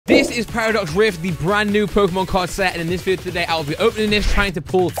This is Paradox Rift, the brand new Pokemon card set, and in this video today, I'll be opening this, trying to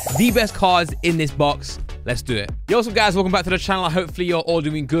pull the best cards in this box. Let's do it. Yo, what's up guys, welcome back to the channel. Hopefully you're all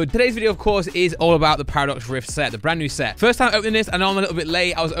doing good. Today's video, of course, is all about the Paradox Rift set, the brand new set. First time opening this, I know I'm a little bit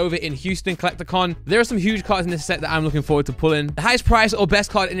late. I was over in Houston Collector-Con. There are some huge cards in this set that I'm looking forward to pulling. The highest price or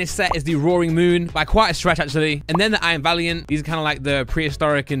best card in this set is the Roaring Moon, by quite a stretch actually. And then the Iron Valiant. These are kind of like the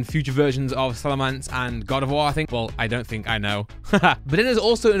prehistoric and future versions of Salamence and God of War, I think. Well, I don't think, I know. But then there's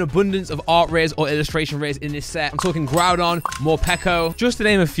also an abundance of art rares or illustration rares in this set. I'm talking Groudon, Morpeko, just to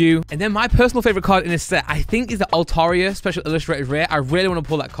name a few. And then my personal favorite card in this set, I think, is the Altaria Special Illustrated Rare. I really want to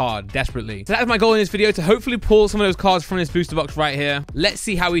pull that card desperately. So that's my goal in this video, to hopefully pull some of those cards from this booster box right here. Let's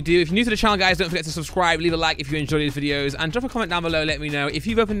see how we do. If you're new to the channel, guys, don't forget to subscribe, leave a like if you enjoy these videos, and drop a comment down below. Let me know if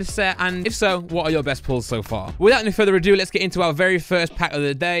you've opened this set, and if so, what are your best pulls so far. Without any further ado, let's get into our very first pack of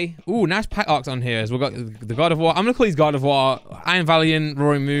the day. Ooh, nice pack arcs on here. So we've got the God of War. I'm gonna call these God of War, Iron Valiant,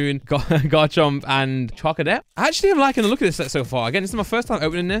 Roaring Moon, Garchomp, and Charcadet. I actually am liking the look of this set so far. Again, this is my first time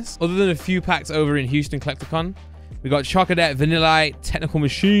opening this, other than a few packs over in Houston Collector-Con. We got Charcadet, Vanillite, Technical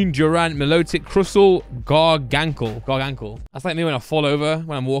Machine, Durant, Milotic, Crustle, Gargankle. That's like me when I fall over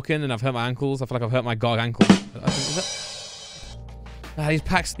when I'm walking and I've hurt my ankles. I feel like I've hurt my Gargankle.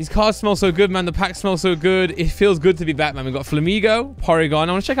 These cards smell so good, man. The packs smell so good. It feels good to be back, man. We've got Flamigo, Porygon.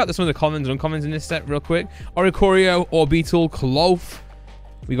 I want to check out some of the commons and uncommons in this set real quick. Oricorio, Orbeetle, Cloth.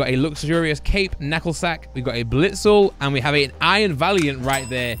 We got a Luxurious Cape, Knucklesack. We got a Blitzel, and we have an Iron Valiant right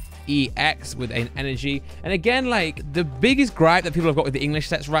there. EX with an energy. And again, like, the biggest gripe that people have got with the English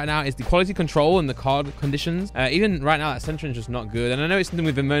sets right now is the quality control and the card conditions. Even right now, that centering is just not good. And I know it's something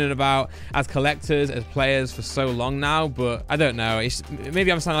we've been moaning about as collectors, as players for so long now, but I don't know.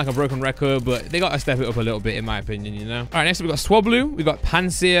 Maybe I'm sounding like a broken record, but they got to step it up a little bit, in my opinion, you know? All right, next we've got Swablu, we've got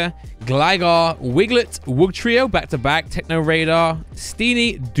Pansear, Gligar, Wiglet, Wugtrio back-to-back, Techno Radar,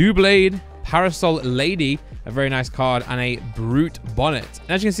 Steenie, Doublade, Parasol Lady, a very nice card, and a Brute Bonnet. And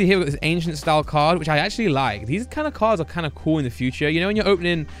as you can see here, we've got this ancient style card, which I actually like. These kind of cards are kind of cool in the future. You know, when you're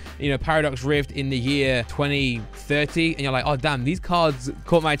opening, you know, Paradox Rift in the year 2030, and you're like, oh damn, these cards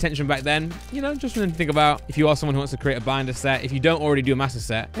caught my attention back then. You know, just something to think about if you are someone who wants to create a binder set. If you don't already do a master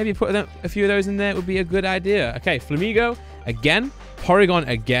set, maybe put a few of those in there would be a good idea. Okay, Flamigo again. Porygon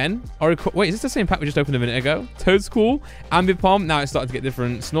again. Wait, is this the same pack we just opened a minute ago? Toadscool, Ambipom. Now it's starting to get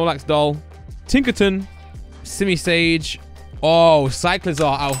different. Snorlax Doll, Tinkerton, Simisage. Oh,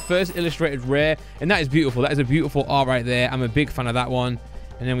 Cyclizar, our first illustrated rare, and that is beautiful. That is a beautiful art right there. I'm a big fan of that one.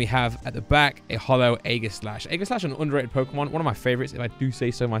 And then we have at the back a holo Aegislash. Aegislash, an underrated Pokemon, one of my favorites, if I do say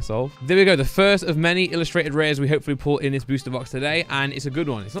so myself. There we go, the first of many illustrated rares we hopefully pull in this booster box today, and it's a good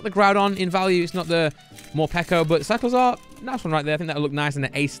one. It's not the Groudon in value, it's not the Morpeko, but Cyclizar, nice one right there. I think that'll look nice in the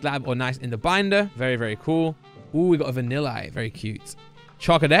Ace slab or nice in the binder. Very, very cool. Ooh, we got a Vanillite, very cute.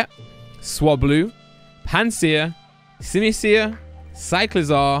 Charcadet, Swablu, Pansear, Simisear,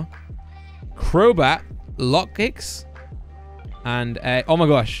 Cyclizar, Crobat, Lockix, and oh my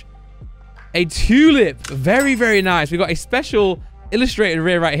gosh, a Tulip. Very, very nice. We got a special illustrated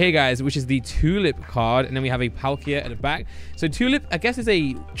rare right here, guys, which is the Tulip card, and then we have a Palkia at the back. So Tulip, I guess, is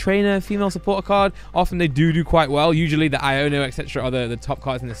a trainer female supporter card. Often they do quite well. Usually the Iono, etc. are the top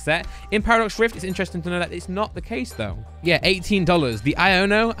cards in the set. In Paradox Rift, it's interesting to know that it's not the case though. Yeah, $18. The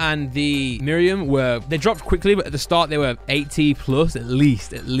Iono and the Miriam they dropped quickly, but at the start they were 80 plus at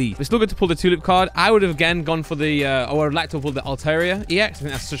least. We're still good to pull the Tulip card. I would have again gone for the I would like to pull the Altaria EX. I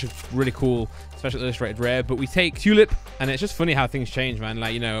think that's such a really cool special illustrated rare, but we take Tulip, and it's just funny how things change, man.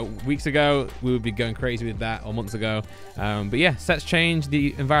 Like, you know, weeks ago we would be going crazy with that, or months ago, but yeah, sets change,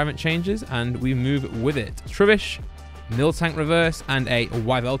 the environment changes, and we move with it. Trubbish, Miltank Reverse, and a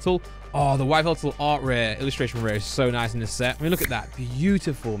Yveltal. Oh, the Yveltal art rare, illustration rare is so nice in this set. I mean, look at that.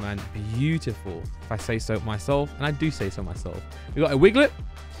 Beautiful, man. Beautiful, if I say so myself, and I do say so myself. We got a Wiglet,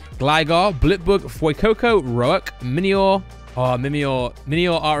 Gligar, Blipbug, Fuecoco, Rook, Minior. Oh,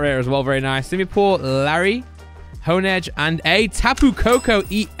 Minior art rare as well, very nice. Simipour, Larry, Honedge, and a Tapu Koko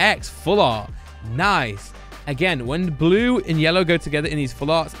EX full art. Nice. Again, when blue and yellow go together in these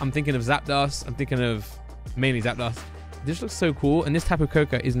full arts, I'm thinking of Zapdos. I'm thinking of mainly Zapdos. This looks so cool, and this Tapu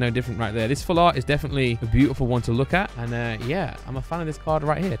Koko is no different right there. This full art is definitely a beautiful one to look at, and yeah, I'm a fan of this card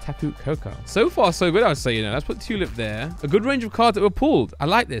right here, Tapu Koko. So far, so good, I would say. You know, let's put Tulip there. A good range of cards that were pulled. I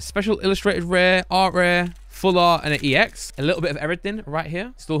like this. Special illustrated rare, art rare, full art, and an EX. A little bit of everything right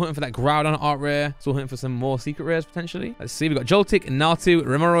here. Still hunting for that Groudon art rare. Still hunting for some more secret rares potentially. Let's see. We got Joltik, Natu,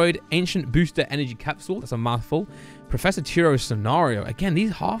 Remoraid, Ancient Booster Energy Capsule. That's a mouthful. Professor Turo's Scenario. Again,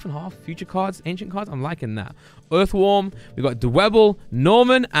 these half and half future cards, ancient cards, I'm liking that. Earthworm, we got Dwebble,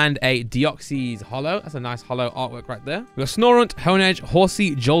 Norman, and a Deoxys Hollow. That's a nice hollow artwork right there. We got Snorunt, Honedge,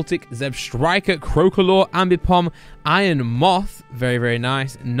 Horsey, Joltik, Zeb Striker, Crocolore, Ambipom, Iron Moth, very, very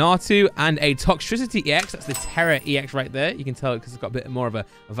nice. Natu, and a Toxtricity EX. That's the Terra EX right there. You can tell it because it's got a bit more of a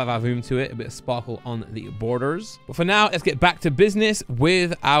vavavoom to it, a bit of sparkle on the borders. But for now, let's get back to business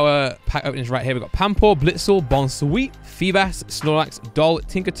with our pack openings right here. We've got Pampor, Blitzel, Bonsweet, Feebas, Snorlax, Doll,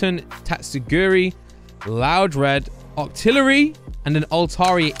 Tinkerton, Tatsuguri, Loudred, Octillery, and an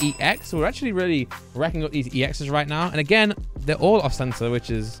Altaria EX. So we're actually really racking up these EXs right now. And again, they're all off center,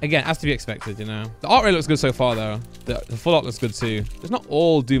 which is, again, as to be expected, you know. The art rate looks good so far, though. The full art looks good, too. It's not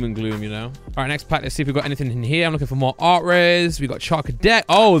all doom and gloom, you know. All right, next pack. Let's see if we've got anything in here. I'm looking for more art rares. We got Charcadet.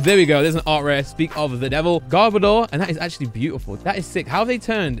 Oh, there we go. There's an art rare. Speak of the devil. Garbodor, and that is actually beautiful. That is sick. How have they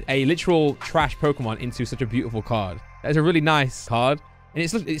turned a literal trash Pokemon into such a beautiful card? That is a really nice card. And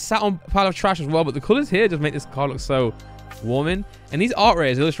it's sat on a pile of trash as well, but the colors here just make this card look so warming. And these art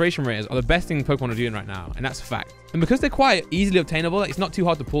rares, illustration rares, are the best thing Pokemon are doing right now, and that's a fact. And because they're quite easily obtainable, like, it's not too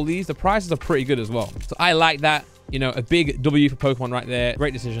hard to pull these, the prices are pretty good as well. So I like that. You know, a big W for Pokemon right there.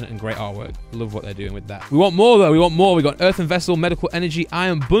 Great decision and great artwork. Love what they're doing with that. We want more, though. We want more. We got Earthen Vessel, Medical Energy,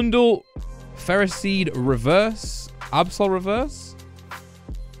 Iron Bundle, Ferroseed Reverse, Absol Reverse.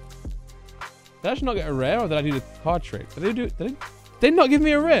 Did I actually not get a rare, or did I do the card trick? Did they not give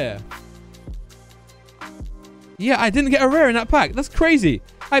me a rare? Yeah, I didn't get a rare in that pack. That's crazy.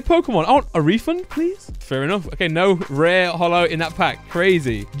 Hey, Pokemon, I want a refund, please. Fair enough. Okay, no rare holo in that pack.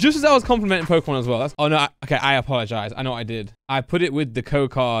 Crazy. Just as I was complimenting Pokemon as well. That's, oh, no. Okay, I apologize. I know what I did. I put it with the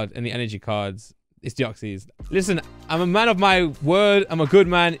code card and the energy cards. It's Deoxys. Listen, I'm a man of my word. I'm a good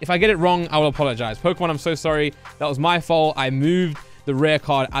man. If I get it wrong, I will apologize. Pokemon, I'm so sorry. That was my fault. I moved the rare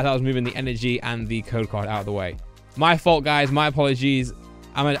card as I was moving the energy and the code card out of the way. My fault, guys. My apologies.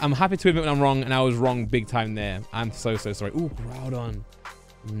 I'm happy to admit when I'm wrong, and I was wrong big time there. I'm so sorry. Ooh, Groudon.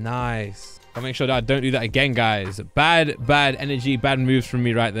 Nice. I'll make sure that I don't do that again, guys. Bad energy, bad moves from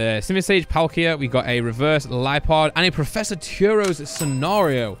me right there. Simisage, Palkia. We got a reverse Lipard and a Professor Turo's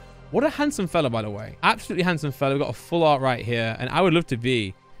Scenario. What a handsome fella, by the way. Absolutely handsome fella. We've got a full art right here, and I would love to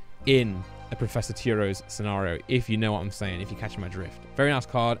be in a Professor Turo's Scenario, if you know what I'm saying, if you catch my drift. Very nice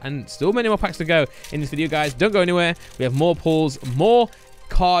card, and still many more packs to go in this video, guys. Don't go anywhere. We have more pulls, more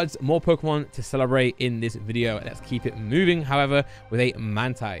cards, more Pokemon to celebrate in this video. Let's keep it moving, however, with a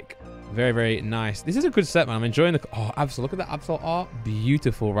Mantike. Very nice. This is a good set, man. I'm enjoying the... Oh, Absol. Look at that Absol art.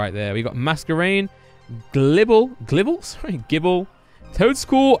 Beautiful right there. We got Masquerain, Gibble,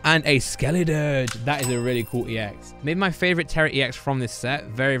 Toadschool, and a Skeledirge. That is a really cool EX. Maybe my favorite Terra EX from this set.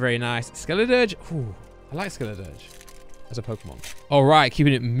 Very nice. Skeledirge. Ooh, I like Skeledirge as a Pokemon. All right,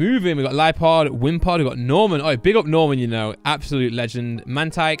 keeping it moving. We got Lipard, Wimpod. We got Norman. Oh, big up Norman, you know. Absolute legend.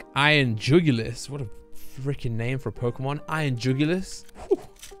 Mantike, Iron Jugulus. What a freaking name for a Pokemon. Iron Jugulus. Whew,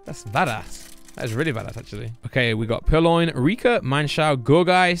 that's badass. That is really badass, actually. Okay, we got Purloin, Rika, Manshao,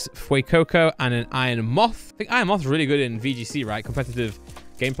 Gourgeist, Fuecoco, and an Iron Moth. I think Iron Moth's really good in VGC, right? Competitive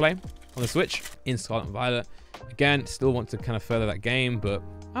gameplay on the Switch in Scarlet and Violet. Again, still want to kind of further that game, but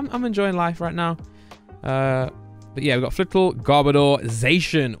I'm enjoying life right now. But yeah, we got Flittle, Garbodor,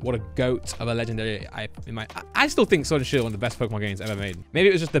 Zacian. What a goat of a legendary. I still think Sword and Shield one of the best Pokemon games ever made. Maybe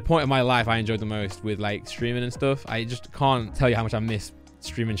it was just the point of my life I enjoyed the most with like streaming and stuff. I just can't tell you how much I miss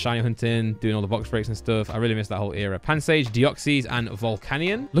streaming shiny hunting, doing all the box breaks and stuff. I really miss that whole era. Pansage, Deoxys, and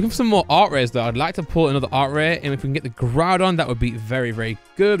Volcanion. Looking for some more art rares though. I'd like to pull another art rare, and if we can get the Groudon, that would be very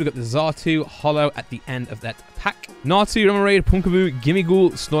good. We've got the Xatu Hollow at the end of that pack. Natu, Remoraid, Pumpkaboo,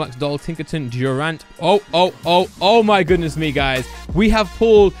 Gimmighoul, Snorlax Doll, Tinkerton, Durant. Oh my goodness me, guys. We have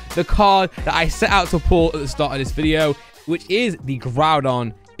pulled the card that I set out to pull at the start of this video, which is the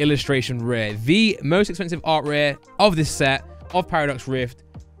Groudon illustration rare. The most expensive art rare of this set, of Paradox Rift.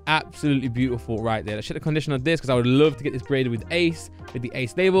 Absolutely beautiful right there. Let's check the condition of this, because I would love to get this graded with Ace, with the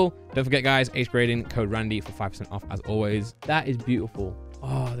Ace label. Don't forget, guys, Ace grading, code Randy for 5% off as always. That is beautiful.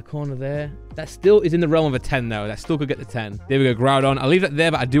 Oh, the corner there. That still is in the realm of a 10 though. That still could get the 10. There we go, Groudon. I'll leave that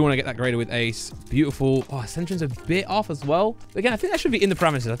there, but I do want to get that graded with Ace. Beautiful. Oh, Sentry's a bit off as well. Again, I think that should be in the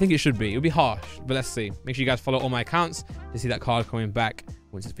parameters. I think it should be. It would be harsh, but let's see. Make sure you guys follow all my accounts to see that card coming back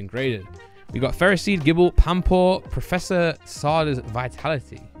once it's been graded. We got Ferroseed, Gibble, Pampor, Professor Sada's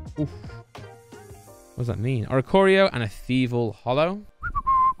Vitality. Oof. What does that mean? Oricorio and a Thievel Hollow.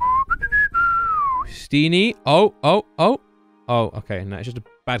 Steenie. Oh, okay. No, it's just a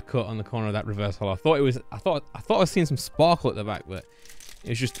bad cut on the corner of that reverse hollow. I thought I was seeing some sparkle at the back, but it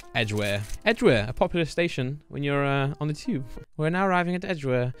was just Edgeware. Edgeware, a popular station when you're on the tube. We're now arriving at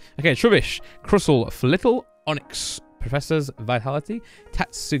Edgeware. Okay, Trubbish, Crustle, Flittle, Onyx, Professor's Vitality,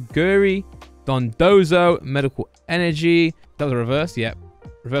 Tatsuguri, Dondozo, Medical Energy. That was a reverse, yep.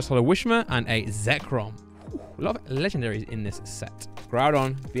 Reverse Hollow Wishma, and a Zekrom. A lot of legendaries in this set.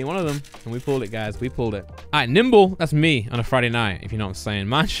 Groudon being one of them, and we pulled it, guys. We pulled it. All right, Nimble, that's me on a Friday night, if you know what I'm saying.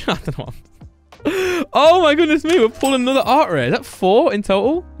 Man, I don't know. Oh my goodness me, we're pulling another art rare. Is that 4 in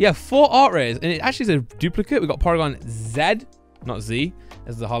total? Yeah, 4 art rares, and it actually is a duplicate. We got Porygon Z, not Z,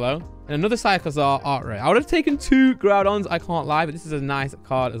 as the holo, and another Psychozar art rare. I would have taken 2 Groudons, I can't lie, but this is a nice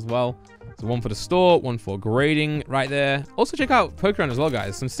card as well. So 1 for the store, 1 for grading right there. Also check out Pokemon as well,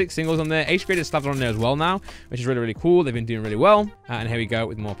 guys. Some 6 singles on there. H graded slabs on there as well now, which is really, really cool. They've been doing really well. And here we go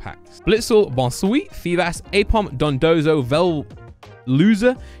with more packs. Blitzel, Bonsweet, Feebas, Apom, Dondozo,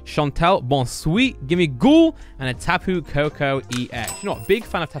 Loser, Chantel, Bonsweet, Gimme Ghoul, and a Tapu Koko EX. You know what? Big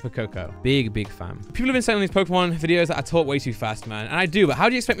fan of Tapu Koko. Big, big fan. People have been saying on these Pokemon videos that I talk way too fast, man. And I do, but how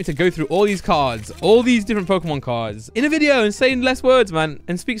do you expect me to go through all these cards, all these different Pokemon cards, in a video and say less words, man,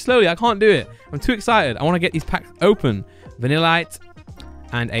 and speak slowly? I can't do it. I'm too excited. I want to get these packs open. Vanillite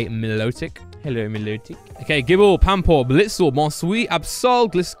and a Milotic. Hello, Milotic. Okay, Gible, Pampor, Blitzel, Bonsweet,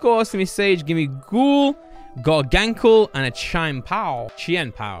 Absol, Gliscor, Simisage, Gimme Ghoul, Gargankle, and a Chien Pao.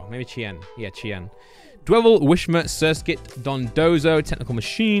 Maybe Chien. Yeah, Chien. Dwevel, Wishma, Surskit, Dondozo, Technical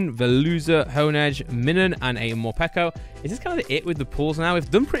Machine, Veluza, Honedge, Minun, and a Morpeko. Is this kind of it with the pulls now? We've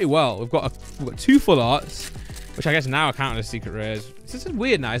done pretty well. We've got 2 full arts, which I guess now are counted as secret rares. It's just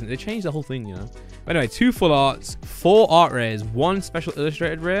weird now, isn't it? They changed the whole thing, you know. But anyway, 2 full arts, 4 art rares, 1 special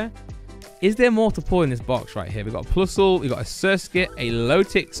illustrated rare. Is there more to pull in this box right here? We've got a Plusle, we've got a Surskit, a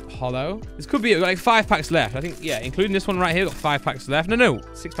Lotix Holo. This could be it. We've got like 5 packs left. I think, yeah, including this one right here, we've got 5 packs left. No,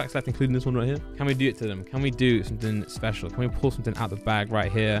 6 packs left, including this one right here. Can we do it to them? Can we do something special? Can we pull something out the bag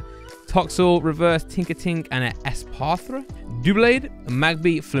right here? Toxel, Reverse, Tinkertink, and an Esparthra. Doublade,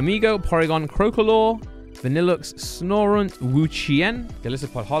 Magby, Flamigo, Porygon, Crocolore, Vanillux, Snorunt, Wuchien,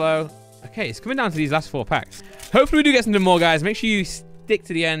 Golisopod Holo. Okay, it's coming down to these last 4 packs. Hopefully we do get something more, guys. Make sure you stick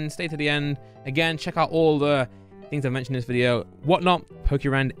to the end, stay to the end. Again, check out all the things I mentioned in this video. Whatnot,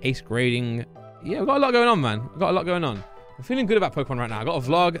 Pokérand, Ace Grading. Yeah, we've got a lot going on, man. We've got a lot going on. I'm feeling good about Pokemon right now. I got a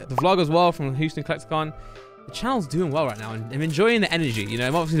vlog, the vlog as well from Houston Collecticon. The channel's doing well right now, and I'm enjoying the energy. You know,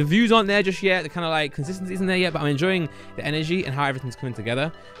 obviously the views aren't there just yet. The kind of like consistency isn't there yet, but I'm enjoying the energy and how everything's coming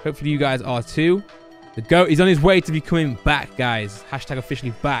together. Hopefully you guys are too. The GOAT is on his way to be coming back, guys. Hashtag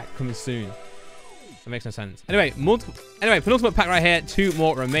officially back, coming soon. That makes no sense. Anyway, penultimate pack right here. 2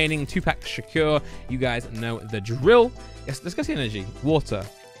 more remaining. 2 packs secure. You guys know the drill. Yes, let's go see energy. Water.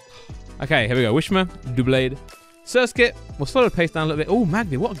 Okay, here we go. Wishma, Doublade, Surskit. We'll slow the pace down a little bit. Oh,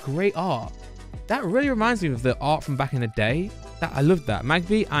 Magby, what a great art. That really reminds me of the art from back in the day. I love that.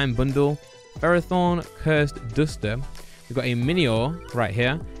 Magby, Iron Bundle, Ferrothorn, Cursed Duster. We've got a Minior right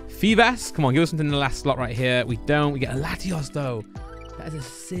here. Feebas. Come on, give us something in the last slot right here. We don't. We get a Latios, though. That is a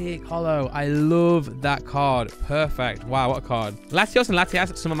sick holo. I love that card. Perfect. Wow, what a card. Latios and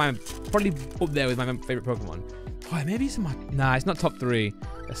Latias, some of my, probably up there with my favorite Pokemon. Oh, maybe it's my, nah, it's not top 3.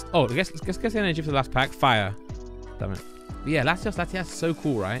 Oh, let's get the energy for the last pack. Fire. Damn it. But yeah, Latias, so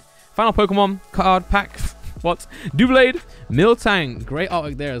cool, right? Final Pokemon card pack. What? Doublade, Miltank. Great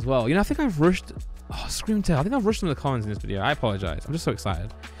artwork there as well. You know, I think I've rushed, oh, Screamtail. I think I've rushed some of the comments in this video. I apologize. I'm just so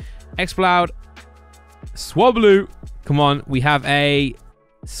excited. Exploud, Swablu. Come on, we have a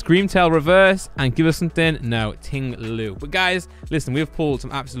Screamtail reverse, and give us something. No, Ting-Lu. But guys, listen, we've pulled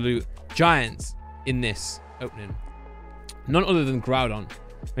some absolute giants in this opening. None other than Groudon.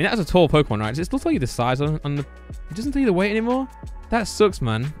 I mean, that's a tall Pokemon, right? It still tell you the size on the... It doesn't tell you the weight anymore? That sucks,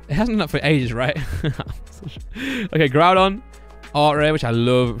 man. It hasn't done that for ages, right? Okay, Groudon. Art rare, which I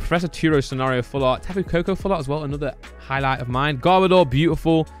love. Professor Turo Scenario full art. Tapu Koko full art as well. Another highlight of mine. Garbodor,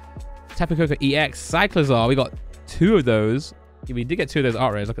 beautiful. Tapu Koko EX. Cyclozar. We got 2 of those. Yeah, we did get 2 of those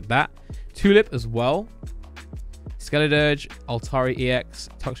art rares. Look at that. Tulip as well. Skeledirge, Altari EX,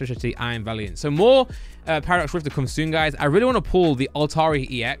 Toxtricity, Iron Valiant. So more Paradox Rift to come soon, guys. I really want to pull the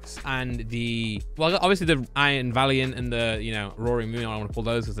Altari EX and the, well, obviously the Iron Valiant and the, you know, Roaring Moon. I want to pull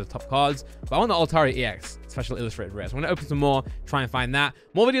those because they're top cards. But I want the Altari EX, special illustrated rare. So I'm going to open some more, try and find that.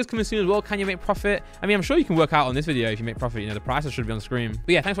 More videos coming soon as well. Can you make profit? I mean, I'm sure you can work out on this video if you make profit. You know, the prices should be on the screen.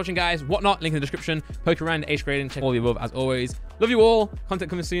 But yeah, thanks for watching, guys. Whatnot, link in the description. Pokérand, Ace Grading, check all the above as always. Love you all. Content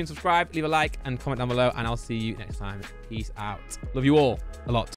coming soon. Subscribe, leave a like, and comment down below. And I'll see you next time. Peace out. Love you all a lot.